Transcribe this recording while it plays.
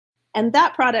And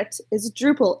that product is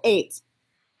Drupal 8.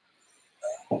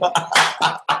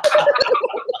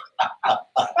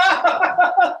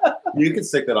 You can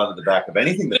stick that onto the back of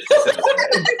anything that you said.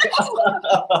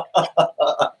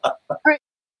 All right.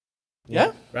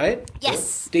 Yeah? Right?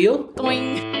 Yes. Deal?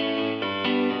 Boing.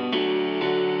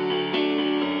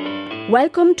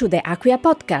 Welcome to the Acquia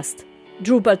Podcast,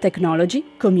 Drupal Technology,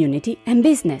 Community and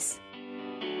Business.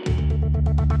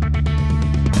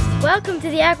 Welcome to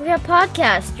the Acquia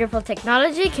Podcast, Drupal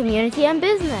Technology, Community and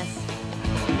Business.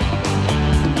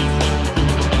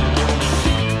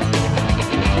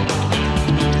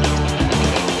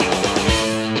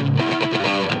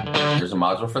 There's a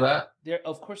module for that?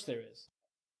 Of course there is.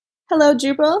 Hello,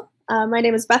 Drupal. My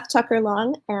name is Beth Tucker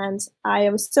Long, and I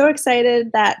am so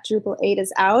excited that Drupal 8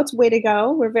 is out. Way to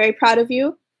go. We're very proud of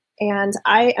you. And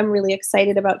I am really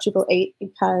excited about Drupal 8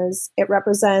 because it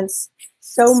represents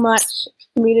so much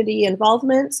community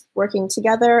involvement, working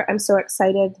together. I'm so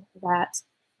excited that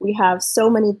we have so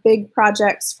many big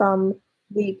projects from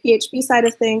the PHP side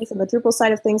of things and the Drupal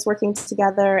side of things working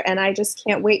together. And I just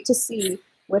can't wait to see,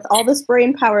 with all this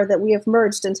brain power that we have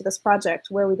merged into this project,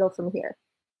 where we go from here.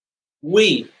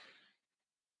 We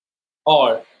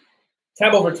are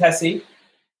Campbell Vertesi.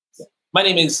 My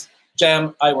name is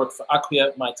Jam. I work for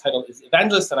Acquia. My title is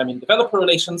Evangelist, and I'm in Developer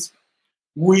Relations.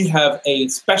 We have a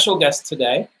special guest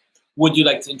today. Would you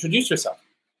like to introduce yourself?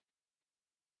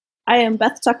 I am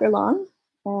Beth Tucker Long,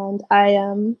 and I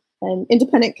am an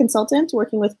independent consultant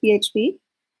working with PHP.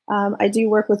 I do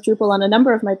work with Drupal on a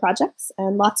number of my projects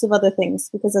and lots of other things,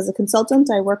 because as a consultant,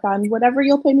 I work on whatever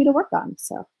you'll pay me to work on.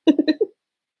 So the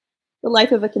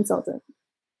life of a consultant.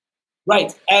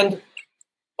 Right. And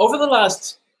over the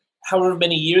last however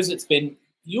many years it's been,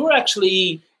 you were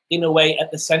actually, in a way,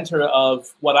 at the center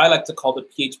of what I like to call the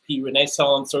PHP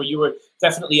Renaissance, or you were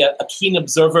definitely a keen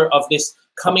observer of this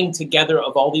coming together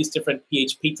of all these different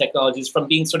PHP technologies, from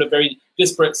being sort of very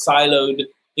disparate, siloed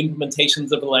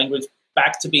implementations of the language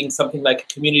back to being something like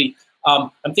a community. I'm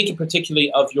thinking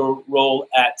particularly of your role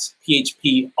at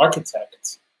PHP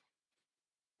Architect.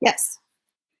 Yes.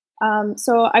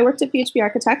 So I worked at PHP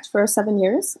Architect for 7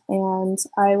 years, and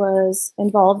I was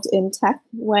involved in tech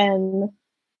when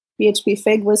PHP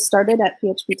FIG was started at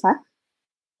PHP Tech,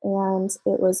 and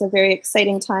it was a very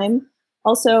exciting time.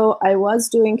 Also, I was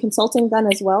doing consulting then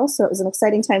as well, so it was an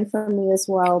exciting time for me as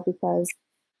well, because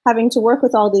having to work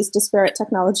with all these disparate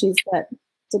technologies that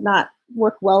did not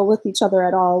work well with each other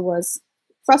at all was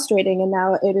frustrating, and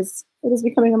now it is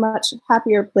becoming a much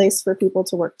happier place for people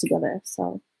to work together.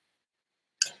 So.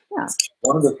 Yeah.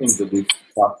 One of the things that we've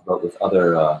talked about with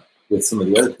with some of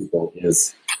the other people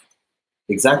is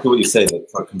exactly what you say, that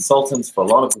for consultants, for a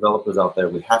lot of developers out there,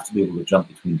 we have to be able to jump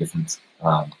between different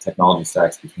technology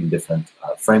stacks, between different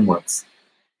frameworks.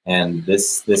 And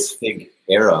this FIG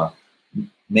era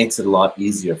makes it a lot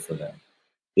easier for them.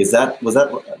 Was that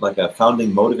like a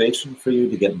founding motivation for you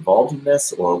to get involved in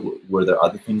this, or were there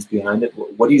other things behind it?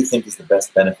 What do you think is the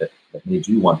best benefit that made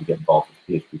you want to get involved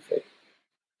with PHP FIG?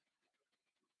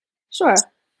 Sure.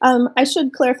 I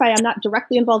should clarify, I'm not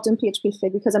directly involved in PHP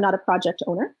FIG because I'm not a project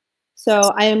owner.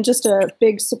 So I am just a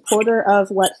big supporter of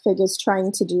what FIG is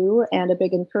trying to do, and a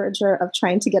big encourager of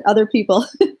trying to get other people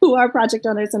who are project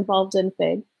owners involved in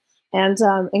FIG, and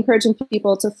encouraging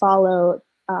people to follow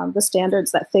the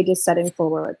standards that FIG is setting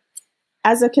forward.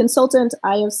 As a consultant,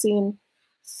 I have seen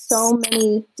so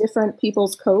many different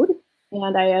people's code,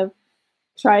 and I have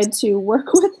tried to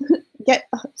get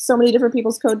so many different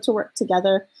people's code to work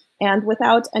together. And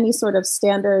without any sort of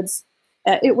standards,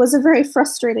 it was a very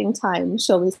frustrating time,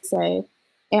 shall we say.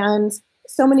 And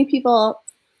so many people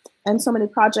and so many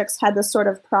projects had this sort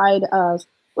of pride of,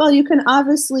 well, you can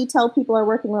obviously tell people are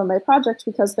working on my project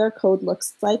because their code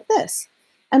looks like this.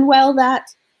 And while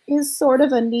that is sort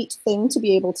of a neat thing to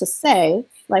be able to say,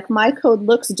 like, my code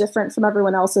looks different from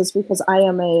everyone else's because I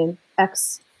am an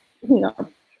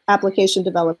application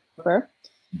developer,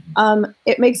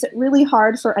 it makes it really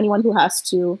hard for anyone who has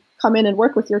to come in and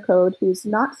work with your code who's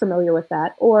not familiar with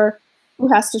that, or who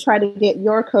has to try to get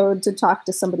your code to talk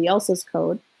to somebody else's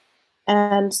code.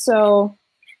 And so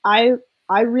I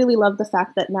really love the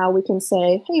fact that now we can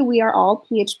say, hey, we are all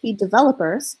PHP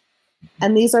developers,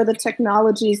 and these are the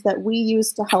technologies that we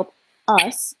use to help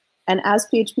us. And as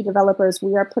PHP developers,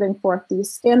 we are putting forth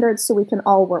these standards so we can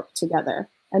all work together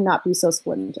and not be so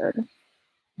splintered.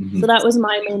 So that was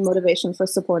my main motivation for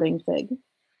supporting FIG.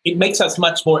 It makes us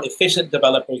much more efficient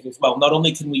developers as well. Not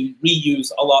only can we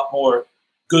reuse a lot more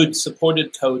good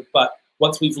supported code, but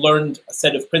once we've learned a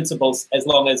set of principles, as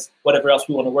long as whatever else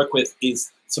we want to work with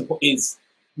is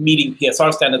meeting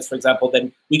PSR standards, for example,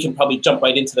 then we can probably jump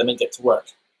right into them and get to work.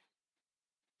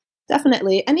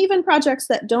 definitely. And even projects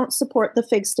that don't support the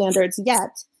FIG standards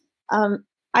yet,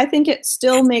 I think it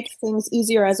still makes things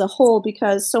easier as a whole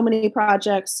because so many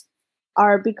projects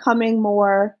are becoming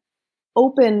more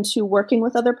open to working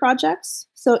with other projects.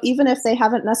 So even if they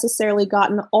haven't necessarily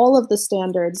gotten all of the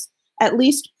standards, at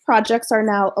least projects are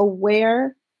now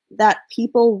aware that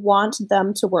people want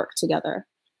them to work together.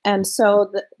 And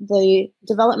so the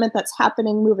development that's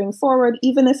happening moving forward,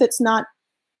 even if it's not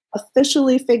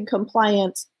officially FIG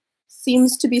compliant,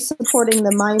 seems to be supporting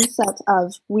the mindset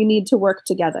of we need to work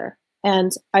together.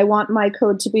 And I want my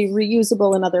code to be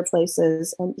reusable in other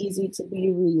places and easy to be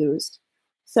reused.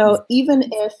 So even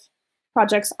if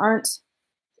projects aren't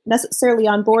necessarily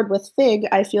on board with FIG,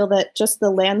 I feel that just the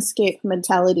landscape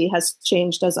mentality has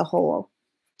changed as a whole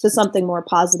to something more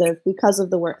positive because of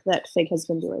the work that FIG has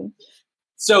been doing.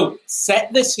 So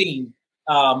set the scene.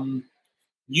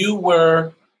 You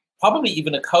were probably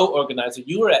even a co-organizer.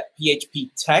 You were at PHP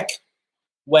Tech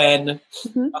when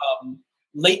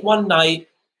late one night,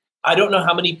 I don't know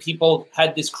how many people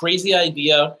had this crazy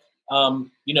idea.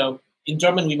 You know, in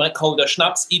German, we might call it a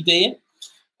Schnapsidee,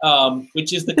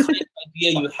 which is the kind of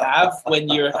idea you have when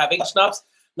you're having schnapps.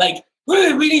 Like,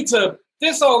 we need to,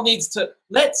 this all needs to,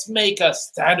 let's make a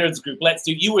standards group.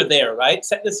 You were there, right?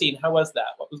 Set the scene. How was that?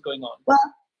 What was going on? Well,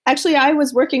 actually, I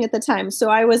was working at the time. So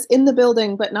I was in the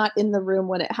building, but not in the room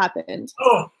when it happened.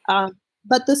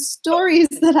 But the stories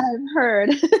that I've heard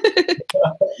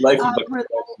were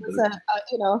that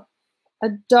it was a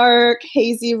dark,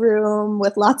 hazy room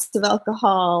with lots of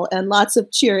alcohol and lots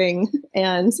of cheering.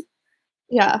 And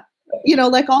yeah,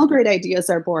 like all great ideas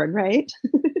are born, right?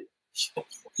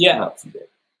 Yeah.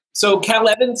 So Cal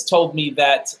Evans told me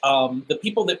that the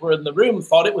people that were in the room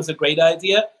thought it was a great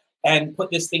idea and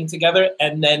put this thing together.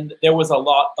 And then there was a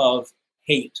lot of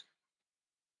hate.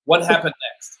 What happened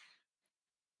next?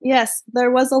 Yes,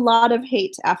 there was a lot of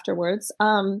hate afterwards.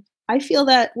 I feel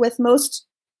that with most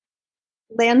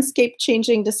landscape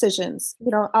changing decisions,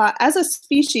 as a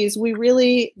species, we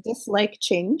really dislike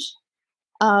change.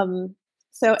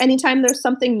 So anytime there's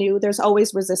something new, there's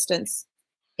always resistance.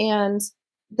 And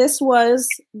this was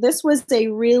a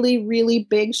really, really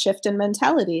big shift in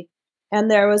mentality. And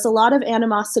there was a lot of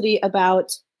animosity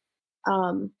about,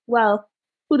 who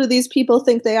do these people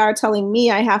think they are telling me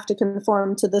I have to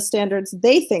conform to the standards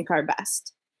they think are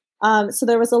best? So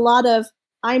there was a lot of,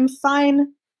 I'm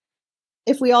fine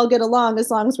if we all get along as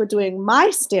long as we're doing my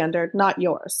standard, not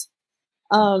yours.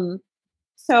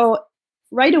 So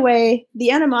right away,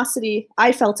 the animosity,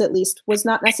 I felt at least, was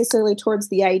not necessarily towards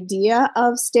the idea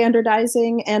of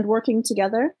standardizing and working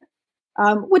together,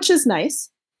 which is nice.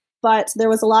 But there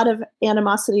was a lot of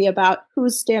animosity about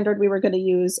whose standard we were going to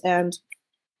use and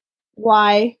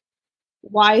why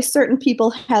certain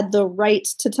people had the right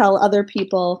to tell other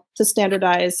people to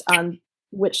standardize on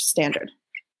which standard.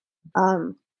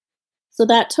 So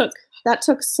that took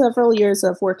several years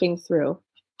of working through,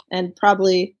 and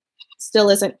probably still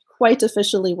isn't quite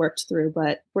officially worked through,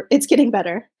 but it's getting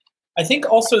better. I think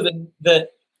also the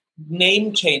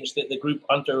name change that the group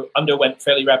underwent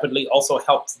fairly rapidly also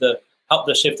helped the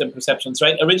shift in perceptions,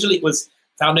 right? Originally, it was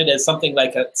founded as something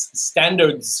like a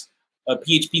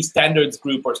PHP standards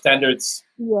group or standards.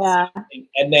 Yeah.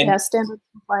 And then standards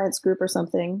compliance group or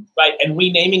something. Right, and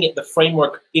renaming it the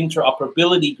framework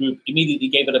interoperability group immediately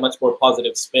gave it a much more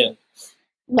positive spin.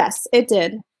 Yes, it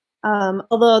did.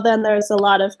 Although then there's a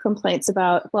lot of complaints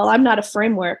about, well, I'm not a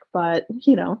framework, but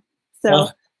so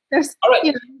there's,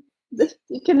 right.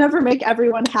 You can never make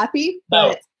everyone happy,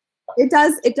 but it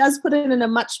does put it in a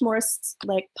much more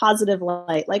positive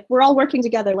light. Like, we're all working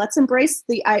together. Let's embrace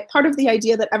the part of the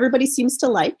idea that everybody seems to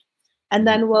like, and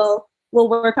then we'll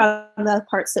work on the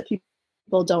parts that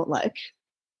people don't like.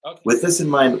 Okay. With this in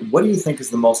mind, what do you think is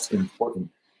the most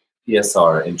important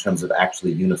PSR in terms of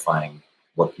actually unifying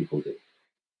what people do?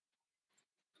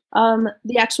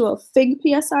 The actual FIG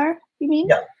PSR, you mean?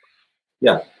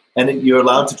 Yeah. And you're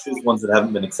allowed to choose ones that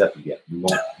haven't been accepted yet.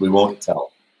 We won't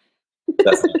tell.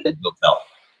 That's what we'll tell.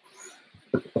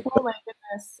 Oh my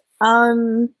goodness.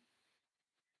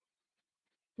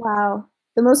 Wow.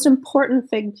 The most important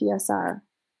FIG PSR.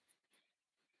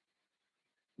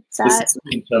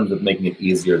 Specifically in terms of making it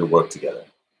easier to work together.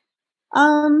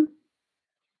 I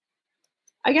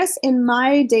guess in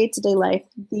my day-to-day life,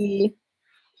 the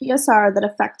PSR that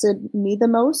affected me the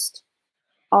most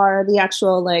are the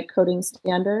actual coding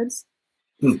standards.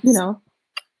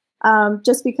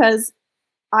 Just because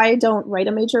I don't write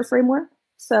a major framework.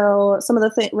 So some of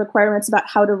the requirements about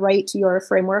how to write your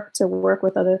framework to work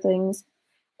with other things,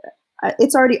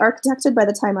 it's already architected by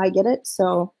the time I get it,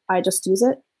 so I just use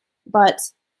it. But,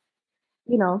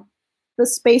 the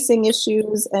spacing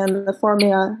issues and the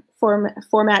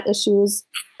format issues,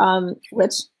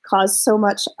 which cause so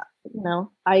much,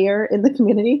 ire in the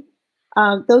community.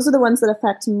 Those are the ones that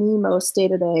affect me most day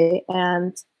to day,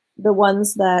 and the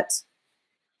ones that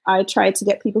I try to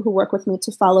get people who work with me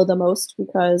to follow the most,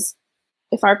 because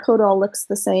if our code all looks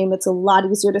the same, it's a lot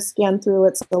easier to scan through.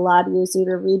 It's a lot easier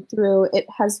to read through. It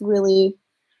has really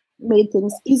made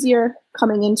things easier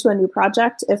coming into a new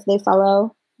project if they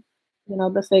follow,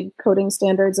 the FIG coding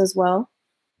standards as well.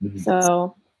 Mm-hmm.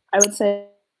 So I would say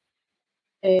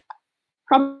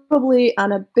probably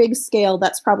on a big scale,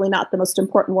 that's probably not the most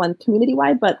important one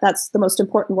community-wide, but that's the most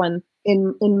important one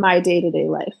in my day-to-day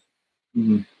life.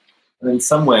 Mm-hmm. And in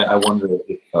some way, I wonder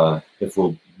if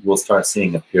we'll start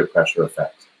seeing a peer pressure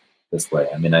effect this way.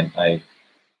 I mean, I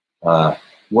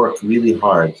worked really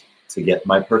hard to get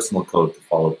my personal code to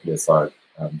follow PSR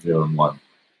 0 and 1.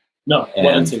 No, 1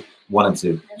 and 2. 1 and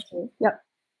 2. Yep.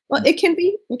 Well, it can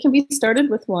be started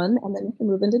with 1 and then you can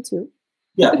move into 2.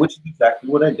 Yeah, which is exactly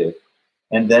what I did.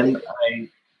 And then I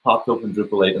popped open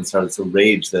Drupal 8 and started to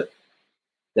rage that,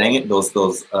 dang it, we're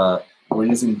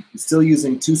still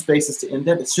using 2 spaces to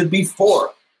indent. It should be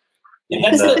 4. And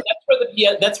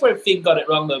that's where FIG got it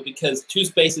wrong, though, because 2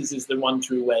 spaces is the one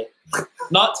true way.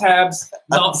 Not tabs,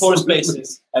 not 4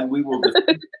 spaces. And we will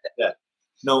defend that.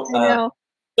 No,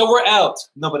 so we're out.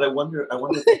 No, but I wonder.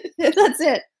 That's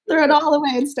it. Throw it all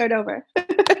away and start over.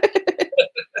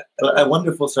 But I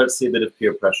wonder if we'll start to see a bit of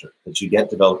peer pressure, that you get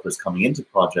developers coming into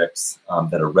projects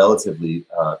that are relatively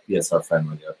PSR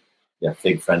friendly,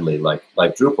 FIG friendly, like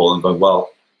Drupal, and going,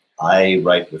 well, I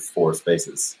write with 4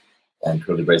 spaces and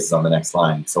curly braces on the next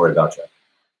line. Sorry about you.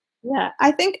 Yeah,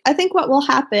 I think what will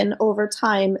happen over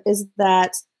time is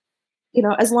that,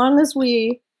 as long as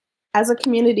we, as a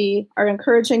community, are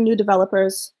encouraging new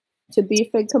developers to be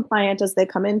FIG compliant as they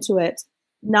come into it,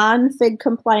 non-FIG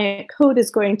compliant code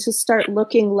is going to start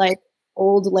looking like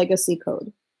old legacy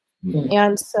code. Mm-hmm.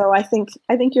 And so I think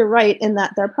you're right in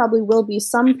that there probably will be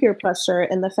some peer pressure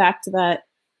in the fact that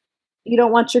you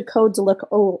don't want your code to look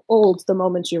old the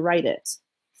moment you write it.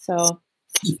 So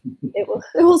it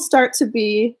will start to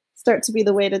be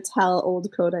the way to tell old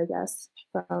code, I guess,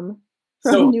 from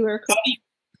newer code.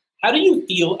 How do you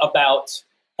feel about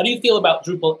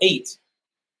Drupal 8?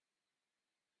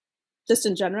 Just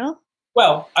in general?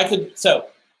 Well, how do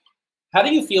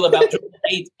you feel about Drupal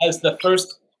 8 as the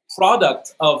first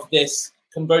product of this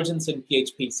convergence in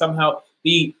PHP? Somehow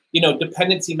the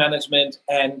dependency management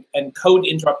and code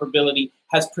interoperability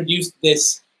has produced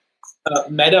this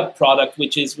meta product,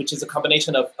 which is a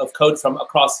combination of code from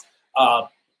across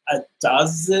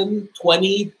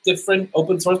 20 different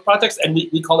open source projects, and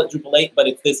we call it Drupal 8, but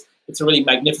it's a really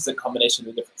magnificent combination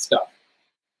of different stuff.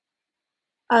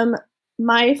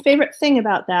 My favorite thing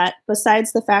about that,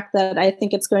 besides the fact that I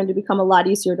think it's going to become a lot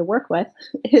easier to work with,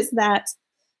 is that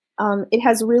it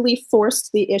has really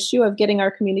forced the issue of getting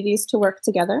our communities to work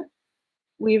together.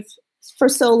 We've, for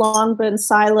so long, been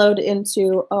siloed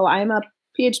into, I'm a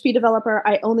PHP developer,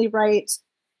 I only write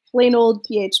plain old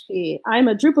PHP. I'm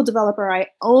a Drupal developer, I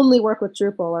only work with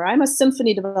Drupal. Or I'm a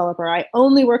Symfony developer, I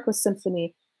only work with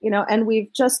Symfony. And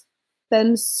we've just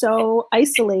been so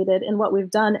isolated in what we've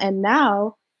done. And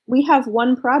now we have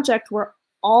one project where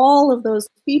all of those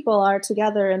people are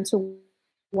together into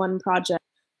one project.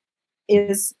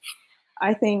 Is,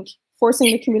 I think,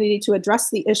 forcing the community to address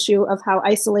the issue of how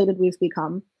isolated we've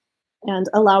become and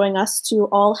allowing us to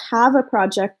all have a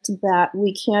project that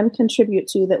we can contribute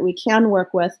to, that we can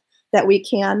work with, that we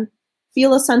can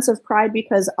feel a sense of pride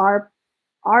because our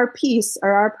piece,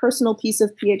 or our personal piece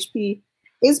of PHP,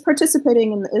 is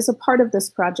participating and is a part of this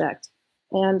project.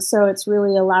 And so it's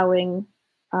really allowing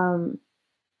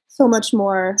so much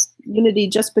more unity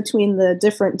just between the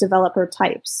different developer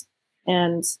types.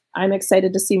 And I'm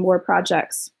excited to see more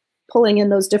projects pulling in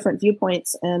those different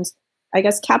viewpoints and, I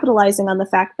guess, capitalizing on the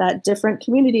fact that different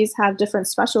communities have different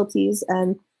specialties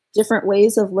and different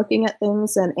ways of looking at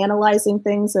things and analyzing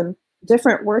things and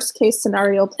different worst case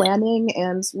scenario planning.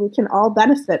 And we can all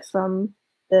benefit from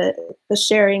the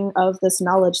sharing of this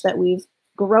knowledge that we've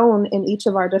grown in each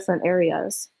of our different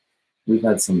areas. We've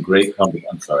had some great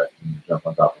I'm sorry, I'm going to jump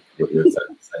on top of what you're trying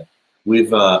to say.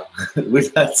 We've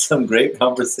had some great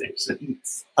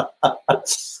conversations,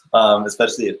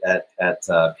 especially at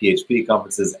PHP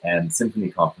conferences and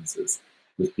Symfony conferences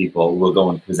with people. We'll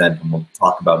go and present and we'll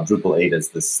talk about Drupal 8 as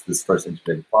this first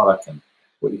integrated product and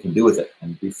what you can do with it.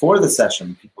 And before the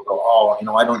session, people go,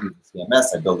 I don't use the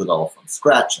CMS. I build it all from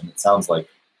scratch. And it sounds like,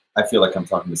 I feel like I'm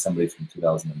talking to somebody from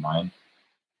 2009.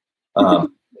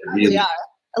 Really, yeah.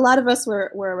 A lot of us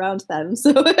were around then,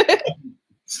 so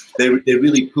they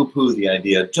really poo-poo the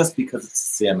idea just because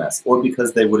it's CMS, or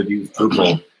because they would have used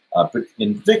Drupal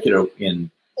in particular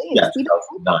in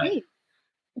 2009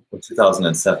 or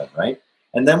 2007, right?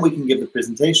 And then we can give the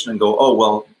presentation and go, oh,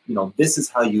 well, this is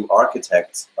how you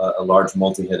architect a large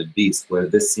multi-headed beast where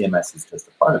this CMS is just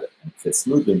a part of it and fits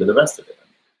smoothly into the rest of it.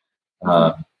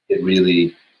 It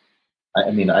really,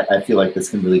 I feel like this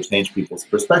can really change people's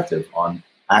perspective on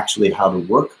actually how to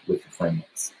work with the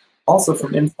frameworks. Also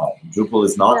from inside, Drupal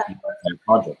is not a part-time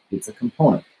project; it's a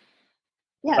component.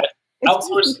 Yeah, right.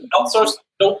 Outsource.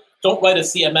 Don't write a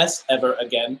CMS ever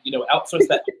again. Outsource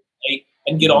that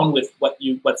and get on with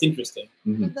what's interesting.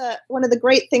 Mm-hmm. One of the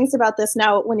great things about this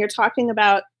now, when you're talking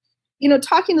about,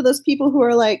 talking to those people who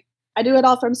are like, I do it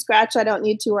all from scratch, I don't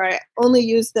need to, or I only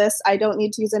use this, I don't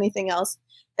need to use anything else,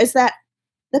 is that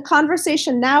the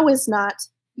conversation now is not,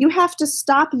 you have to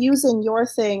stop using your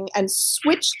thing and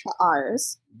switch to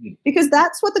ours, because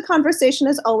that's what the conversation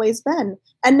has always been.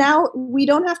 And now we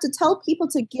don't have to tell people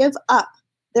to give up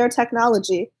their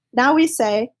technology. Now we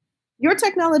say, your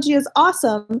technology is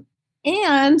awesome,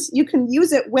 and you can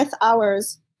use it with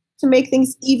ours to make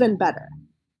things even better.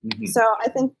 Mm-hmm. So I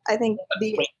think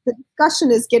the discussion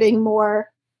is getting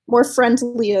more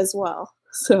friendly as well.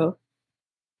 So,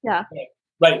 yeah.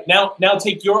 Right. Now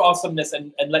take your awesomeness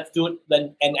and let's do it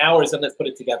and ours and let's put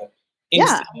it together.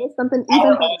 Yeah, something even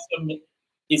our awesome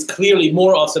is clearly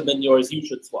more awesome than yours. You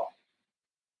should swap.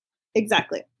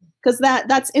 Exactly, because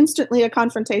that's instantly a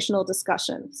confrontational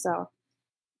discussion. So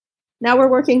now we're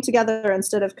working together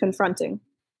instead of confronting.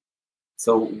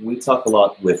 So we talk a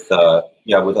lot with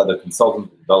other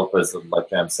consultants, developers. Like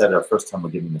Jam said, our first time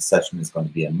we're giving this session is going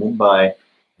to be in Mumbai.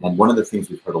 And one of the things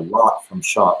we've heard a lot from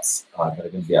shops that are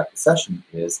going to be at the session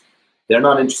is they're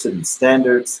not interested in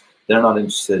standards. They're not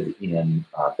interested in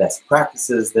best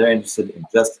practices. They're interested in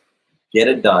just get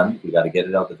it done. We got to get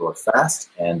it out the door fast.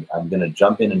 And I'm going to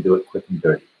jump in and do it quick and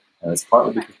dirty. And it's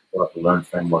partly because people have to learn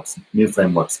new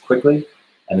frameworks quickly.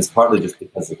 And it's partly just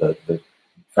because of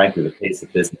frankly, the pace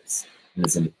of business in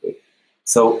this industry.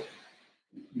 So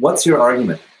what's your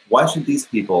argument? Why should these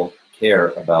people care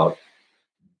about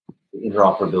the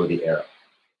interoperability era?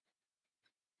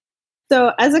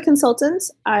 So as a consultant,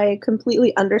 I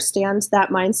completely understand that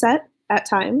mindset at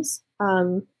times,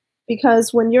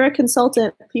 because when you're a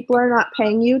consultant, people are not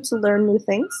paying you to learn new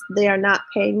things. They are not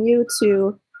paying you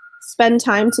to spend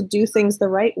time to do things the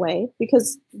right way,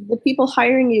 because the people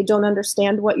hiring you don't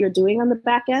understand what you're doing on the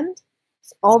back end.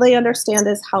 All they understand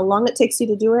is how long it takes you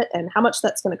to do it and how much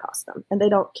that's going to cost them. And they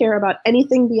don't care about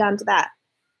anything beyond that.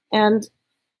 And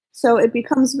so it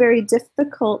becomes very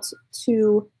difficult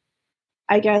to,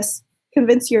 I guess,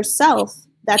 convince yourself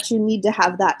that you need to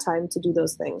have that time to do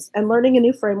those things. And learning a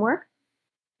new framework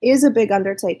is a big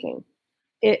undertaking.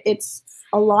 It's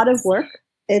a lot of work.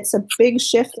 It's a big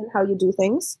shift in how you do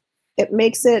things. It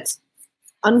makes it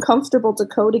uncomfortable to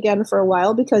code again for a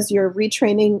while because you're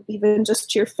retraining even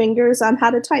just your fingers on how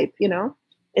to type,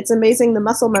 It's amazing the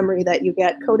muscle memory that you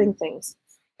get coding things.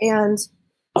 And,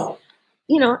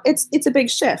 it's a big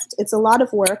shift. It's a lot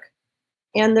of work,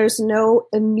 and there's no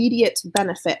immediate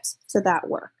benefit to that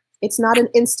work. It's not an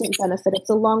instant benefit. It's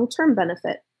a long-term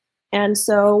benefit. And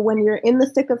so when you're in the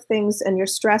thick of things and you're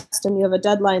stressed and you have a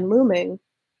deadline looming,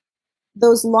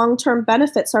 those long-term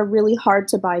benefits are really hard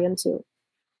to buy into.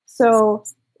 So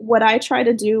what I try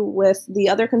to do with the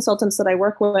other consultants that I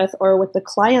work with or with the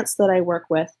clients that I work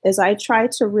with is I try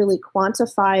to really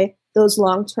quantify those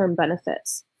long-term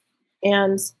benefits.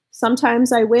 And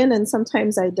sometimes I win and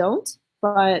sometimes I don't,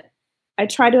 but I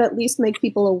try to at least make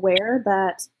people aware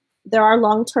that there are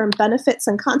long-term benefits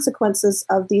and consequences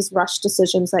of these rush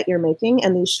decisions that you're making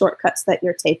and these shortcuts that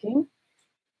you're taking.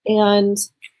 And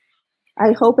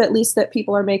I hope at least that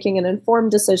people are making an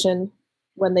informed decision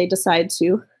when they decide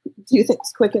to do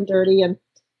things quick and dirty. And,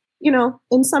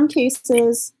 in some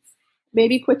cases,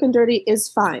 maybe quick and dirty is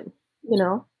fine.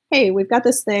 Hey, we've got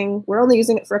this thing. We're only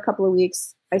using it for a couple of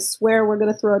weeks. I swear we're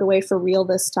going to throw it away for real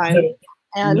this time.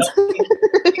 And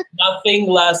nothing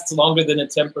lasts longer than a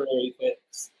temporary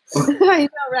fix. I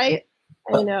know, right?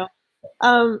 I know.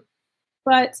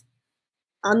 But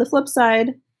on the flip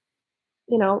side,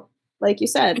 like you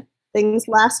said, things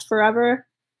last forever.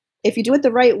 If you do it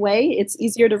the right way, it's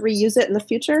easier to reuse it in the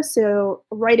future. So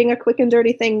writing a quick and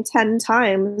dirty thing 10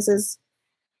 times is,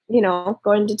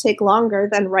 going to take longer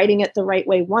than writing it the right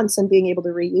way once and being able to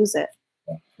reuse it.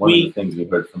 One of the things we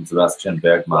heard from Sebastian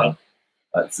Bergman,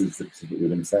 is what you're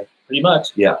going to say? Pretty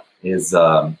much. Yeah, is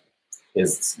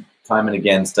time and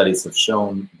again, studies have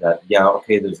shown that,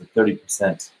 there's a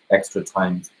 30% extra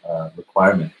time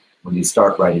requirement when you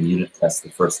start writing unit tests the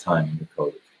first time in the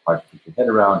code. It's hard to keep your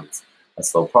head around. It's a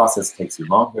slow process, takes you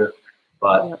longer,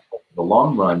 but in the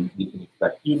long run, you can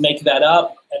expect... You make that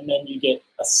up, and then you get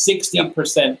a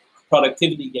 60%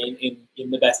 productivity gain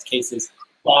in the best cases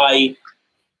by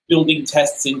building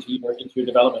tests into your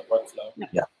development workflow.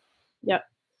 Yeah.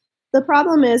 The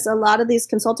problem is a lot of these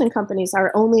consulting companies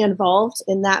are only involved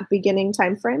in that beginning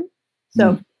time frame.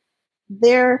 So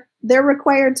they're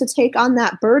required to take on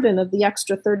that burden of the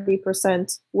extra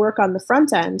 30% work on the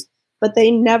front end, but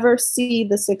they never see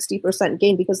the 60%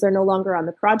 gain because they're no longer on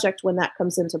the project when that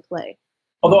comes into play.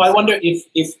 Although I wonder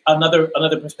if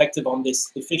another perspective on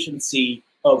this efficiency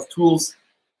of tools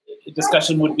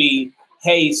discussion would be,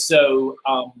 hey, so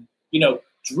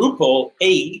Drupal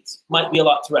 8 might be a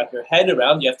lot to wrap your head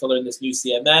around. You have to learn this new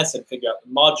CMS and figure out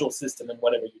the module system and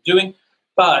whatever you're doing.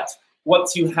 But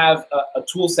once you have a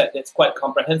tool set that's quite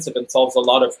comprehensive and solves a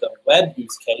lot of the web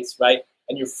use case, right,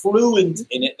 and you're fluent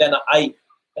in it, then I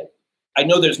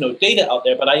know there's no data out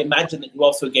there, but I imagine that you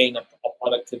also gain a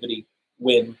productivity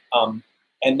win.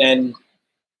 And then,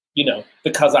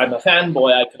 because I'm a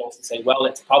fanboy, I could also say, well,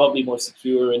 it's probably more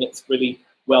secure and it's really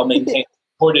well maintained,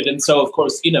 supported. And so, of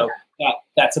course,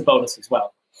 that's a bonus as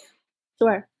well.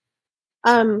 Sure.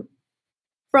 From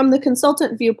the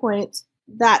consultant viewpoint,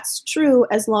 that's true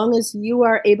as long as you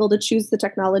are able to choose the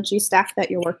technology stack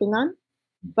that you're working on.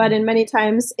 But in many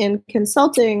times in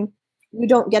consulting, you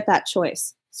don't get that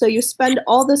choice. So you spend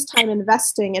all this time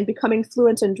investing and becoming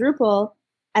fluent in Drupal,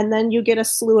 and then you get a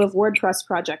slew of WordPress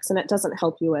projects and it doesn't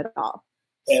help you at all.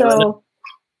 So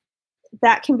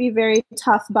that can be very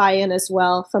tough buy-in as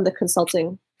well from the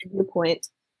consulting viewpoint.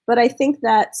 But I think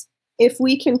that if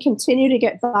we can continue to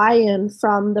get buy-in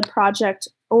from the project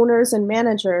owners and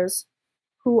managers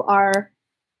who are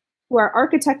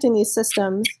architecting these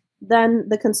systems, then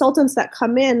the consultants that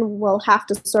come in will have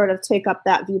to sort of take up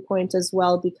that viewpoint as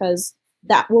well, because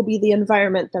that will be the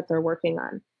environment that they're working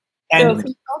on. And so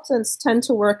consultants tend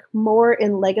to work more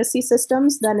in legacy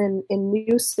systems than in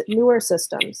newer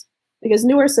systems, because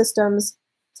newer systems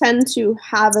tend to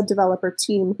have a developer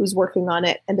team who's working on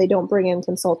it, and they don't bring in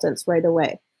consultants right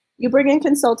away. You bring in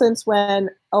consultants when,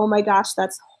 oh my gosh,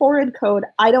 that's horrid code,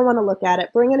 I don't want to look at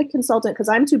it. Bring in a consultant because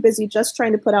I'm too busy just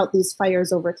trying to put out these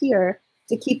fires over here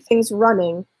to keep things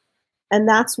running. And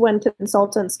that's when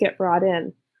consultants get brought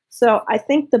in. So I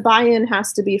think the buy-in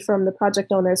has to be from the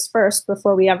project owners first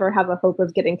before we ever have a hope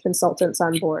of getting consultants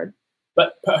on board.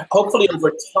 But hopefully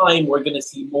over time, we're going to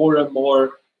see more and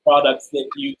more products that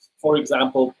use, for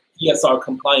example, PSR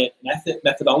compliant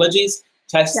methodologies,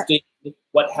 testing,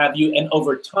 what have you. And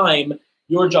over time,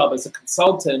 your job as a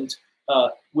consultant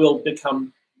will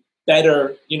become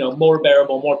better, more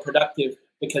bearable, more productive,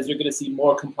 because you're going to see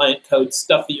more compliant code,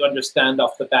 stuff that you understand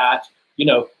off the bat,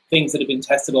 things that have been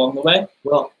tested along the way.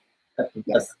 Well, at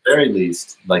the very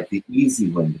least, like the easy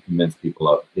win to convince people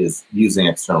of is using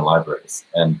external libraries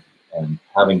and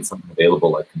having something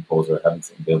available like Composer, having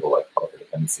something available like Power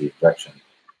Dependency Injection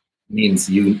means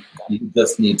you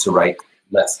just need to write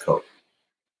less code.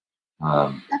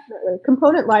 Definitely.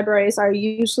 Component libraries are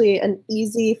usually an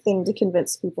easy thing to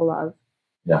convince people of.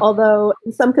 Yeah. Although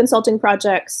in some consulting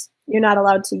projects, you're not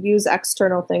allowed to use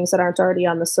external things that aren't already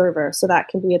on the server. So that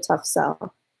can be a tough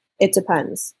sell. It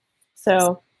depends.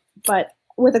 So, but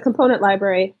with a component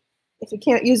library, if you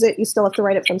can't use it, you still have to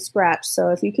write it from scratch. So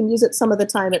if you can use it some of the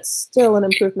time, it's still an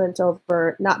improvement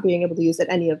over not being able to use it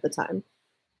any of the time.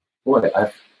 Boy,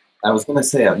 I was going to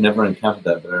say I've never encountered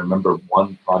that, but I remember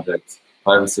one project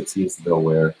 5 or 6 years ago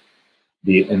where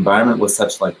the environment was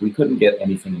such like we couldn't get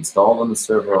anything installed on the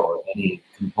server or any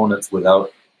components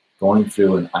without going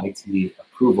through an IT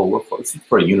approval. This was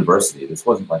for a university. This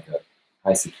wasn't like a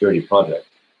high security project,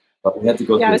 but we had to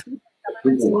go through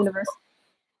approval.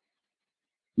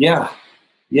 Yeah,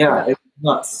 it was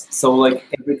nuts. So like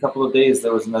every couple of days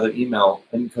there was another email,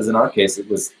 and because in our case it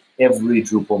was every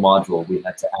Drupal module we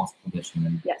had to ask permission,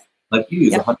 and like you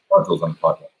use 100 modules on a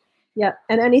project. Yeah,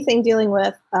 and anything dealing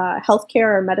with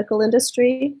healthcare or medical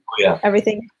industry,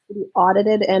 everything has to be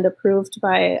audited and approved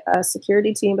by a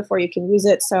security team before you can use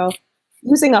it. So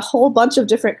using a whole bunch of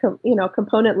different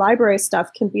component library stuff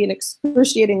can be an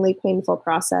excruciatingly painful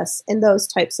process in those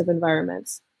types of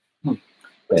environments.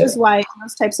 Which is why in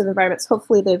those types of environments,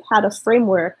 hopefully they've had a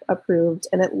framework approved,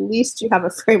 and at least you have a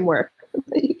framework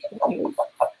that you can use.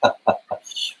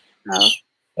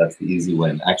 That's the easy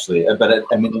win, actually. But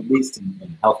I mean, at least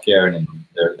in healthcare and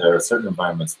there are certain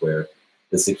environments where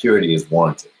the security is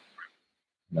warranted.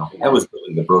 I was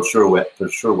building the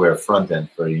brochureware front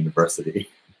end for a university.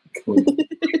 Need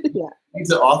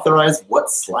to authorize what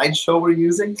slideshow we're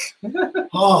using?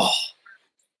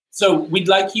 So we'd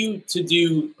like you to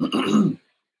do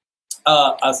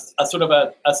a sort of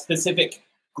a specific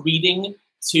greeting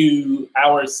to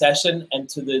our session and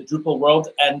to the Drupal world.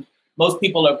 And most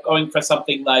people are going for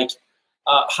something like,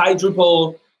 hi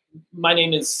Drupal, my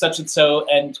name is such and so,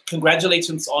 and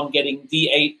congratulations on getting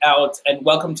D8 out, and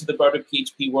welcome to the broader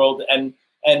PHP world, and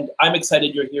I'm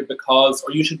excited you're here because,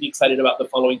 or you should be excited about the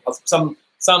following, some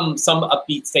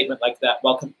upbeat statement like that,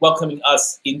 welcoming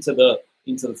us into the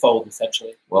fold,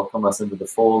 essentially. Welcome us into the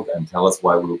fold and tell us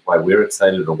why we're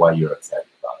excited or why you're excited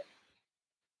about it.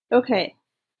 Okay.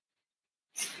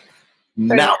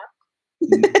 Now.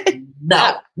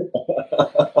 Now.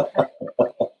 All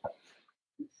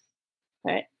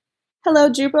right. Hello,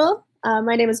 Drupal.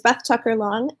 My name is Beth Tucker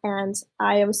Long, and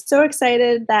I am so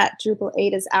excited that Drupal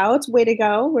 8 is out. Way to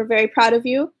go. We're very proud of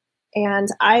you. And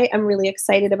I am really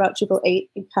excited about Drupal 8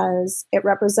 because it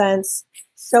represents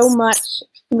so much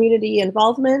community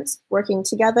involvement, working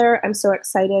together. I'm so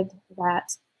excited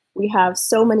that we have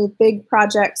so many big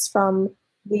projects from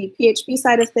the PHP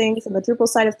side of things and the Drupal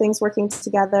side of things working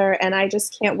together. And I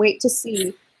just can't wait to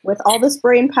see, with all this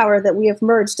brain power that we have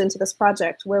merged into this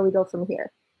project, where we go from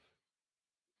here.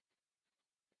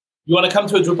 You want to come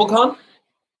to a DrupalCon?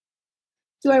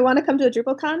 Do I want to come to a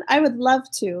DrupalCon? I would love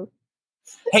to.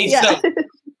 Hey, Yeah. So,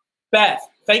 Beth,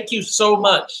 thank you so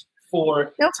much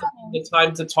for taking the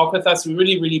time to talk with us. We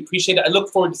really, really appreciate it. I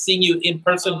look forward to seeing you in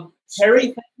person. Perry,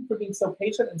 thank you for being so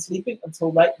patient and sleeping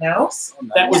until right now.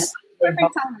 That was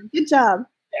perfect timing. Good job.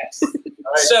 Yes. All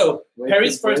right. So,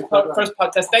 Perry's first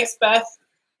podcast. Thanks, Beth.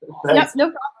 Thanks. Yep,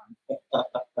 no problem.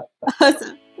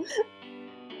 Awesome.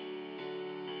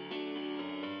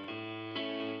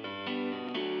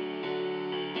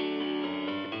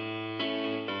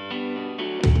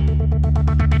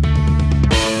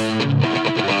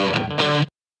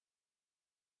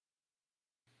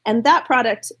 And that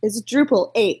product is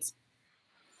Drupal 8.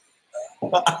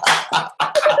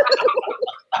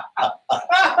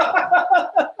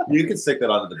 You can stick that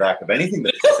onto the back of anything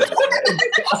that you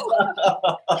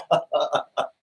said.